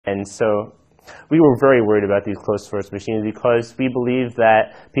And so we were very worried about these closed source machines because we believe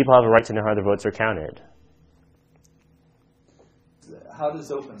that people have a right to know how their votes are counted. How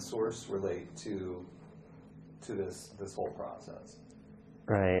does open source relate to this whole process?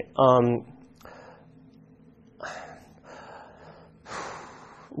 Right.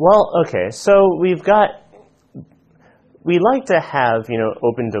 Well, okay. So we like to have,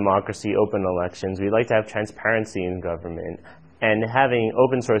 open democracy, open elections. We like to have transparency in government. And having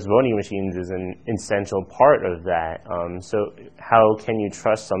open source voting machines is an essential part of that. So how can you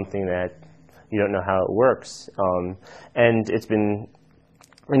trust something that you don't know how it works? And it's been,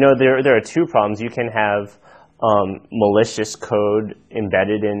 there are two problems. You can have malicious code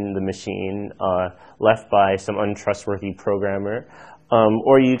embedded in the machine left by some untrustworthy programmer.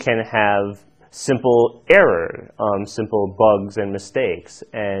 Or you can have simple error, simple bugs and mistakes.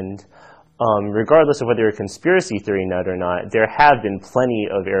 And regardless of whether you're a conspiracy theory nut or not, there have been plenty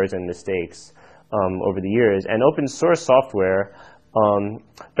of errors and mistakes over the years. And open source software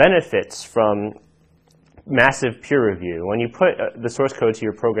benefits from massive peer review. When you put the source code to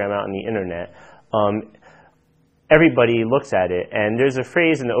your program out on the internet, everybody looks at it. And there's a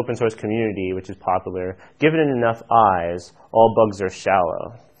phrase in the open source community, which is popular: given enough eyes, all bugs are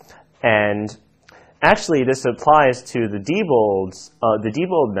shallow. And actually, this applies to the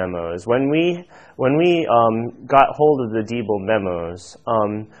Diebold memos. When we got hold of the Diebold memos,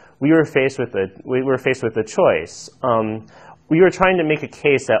 we were faced with a choice. We were trying to make a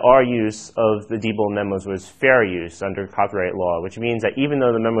case that our use of the Diebold memos was fair use under copyright law, which means that even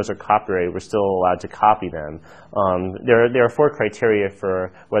though the memos are copyrighted, we're still allowed to copy them. There are 4 criteria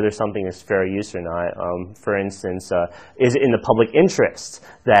for whether something is fair use or not. For instance, is it in the public interest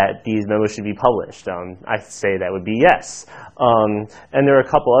that these memos should be published? I say that would be yes. And there are a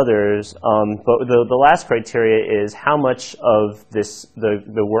couple others, but the last criteria is how much of the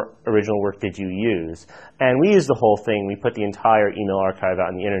original work did you use? And we used the whole thing. We put the entire email archive out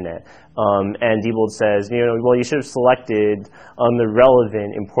on the internet. And Diebold says, well, you should have selected the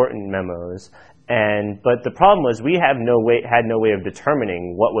relevant, important memos. But the problem was we had no way of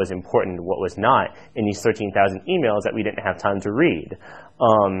determining what was important and what was not in these 13,000 emails that we didn't have time to read.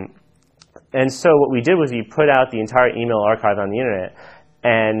 And so what we did was we put out the entire email archive on the internet,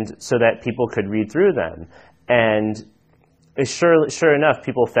 and so that people could read through them. And sure enough,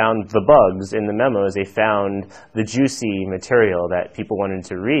 people found the bugs in the memos. They found the juicy material that people wanted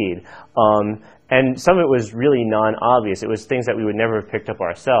to read. And some of it was really non-obvious. It was things that we would never have picked up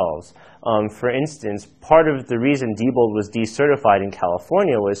ourselves. For instance, part of the reason Diebold was decertified in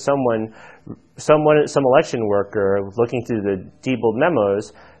California was some election worker looking through the Diebold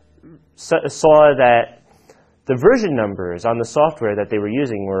memos saw that the version numbers on the software that they were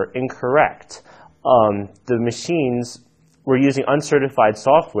using were incorrect. The machines were using uncertified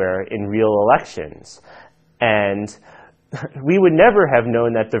software in real elections. And we would never have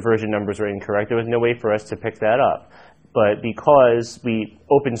known that the version numbers were incorrect. There was no way for us to pick that up. But because we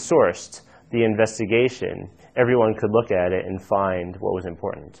open sourced the investigation, everyone could look at it and find what was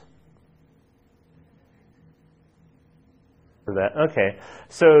important. Okay,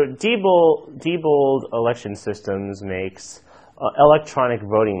 so Diebold Election Systems makes electronic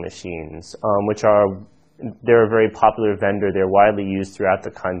voting machines, they're a very popular vendor. They're widely used throughout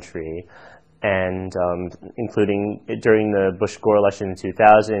the country, and including during the Bush-Gore election in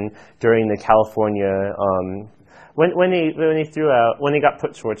 2000, during the California when they got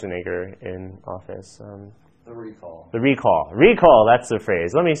put Schwarzenegger in office. The recall. The recall. Recall. That's the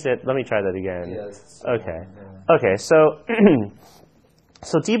phrase. Let me try that again. Yes. Okay. Yeah. Okay. So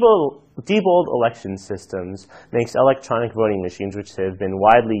Diebold Election Systems makes electronic voting machines which have been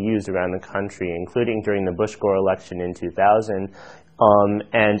widely used around the country, including during the Bush-Gore election in 2000,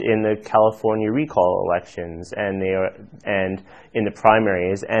 and in the California recall elections, and in the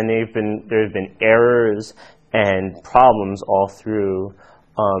primaries, and there have been errors and problems all through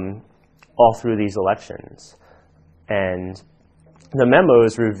these elections. And the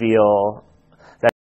memos reveal